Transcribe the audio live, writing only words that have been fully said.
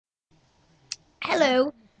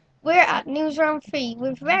Hello, we're at News Round 3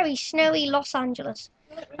 with very snowy Los Angeles.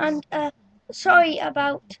 And sorry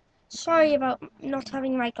about not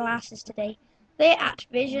having my glasses today. They're at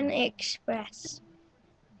Vision Express.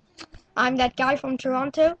 I'm that guy from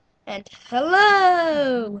Toronto, and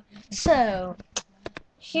hello! So,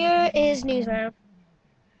 here is News Round.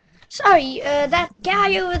 Sorry, that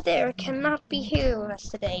guy over there cannot be here with us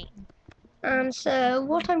today. And so,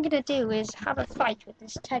 what I'm gonna do is have a fight with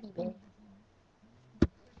this teddy bear.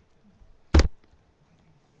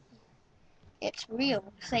 It's real.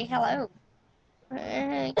 Say hello.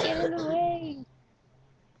 Get in the way.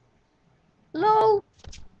 Low.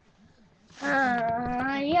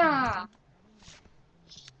 Yeah.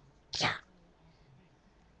 Yeah.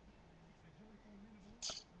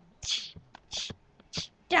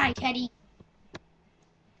 Die, Teddy.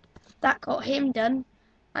 That got him done.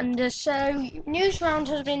 And so, News Round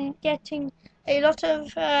has been getting a lot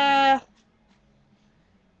of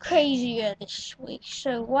crazier this week.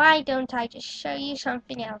 So why don't I just show you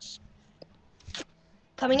something else?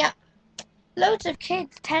 Coming up, loads of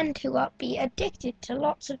kids tend to be addicted to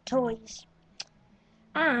lots of toys.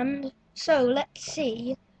 And so let's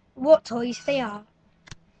see what toys they are.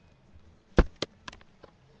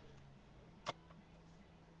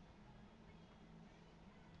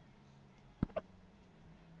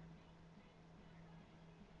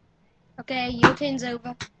 Okay, your turn's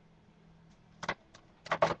over.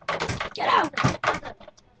 Get out!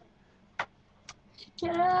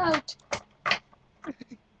 Get out!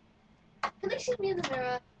 Can they see me in the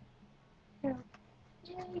mirror? Yeah.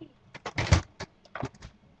 Yay!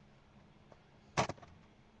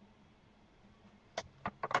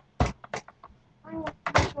 I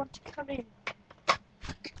want to come in.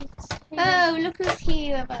 Oh, look who's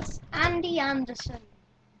here with us. Andy Anderson.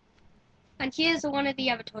 And here's one of the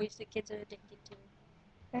other toys that kids are addicted to.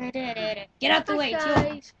 Get out the way,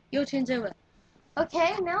 it's your turn's over.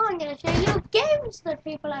 Okay, now I'm going to show you games that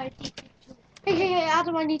people are addicted to. Hey,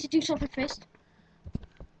 Adam, I need to do something first.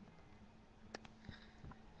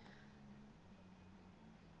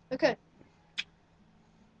 Okay.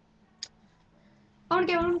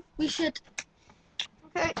 On, we should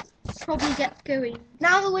probably get going.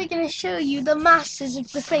 Now that we're going to show you the masters of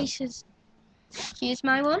the faces. Here's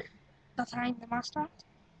my one, that I'm the master at.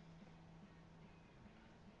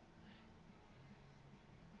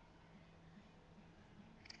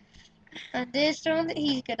 And there's the one that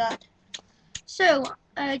he's good at. So,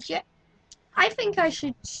 I think I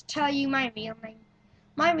should tell you my real name.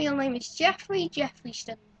 My real name is Jeffrey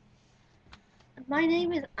Jeffreyston. And my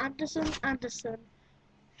name is Anderson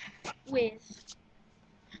with...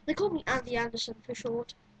 They call me Andy Anderson for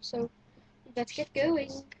short. So, let's get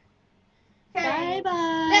going. Okay. Bye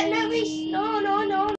bye. No, no.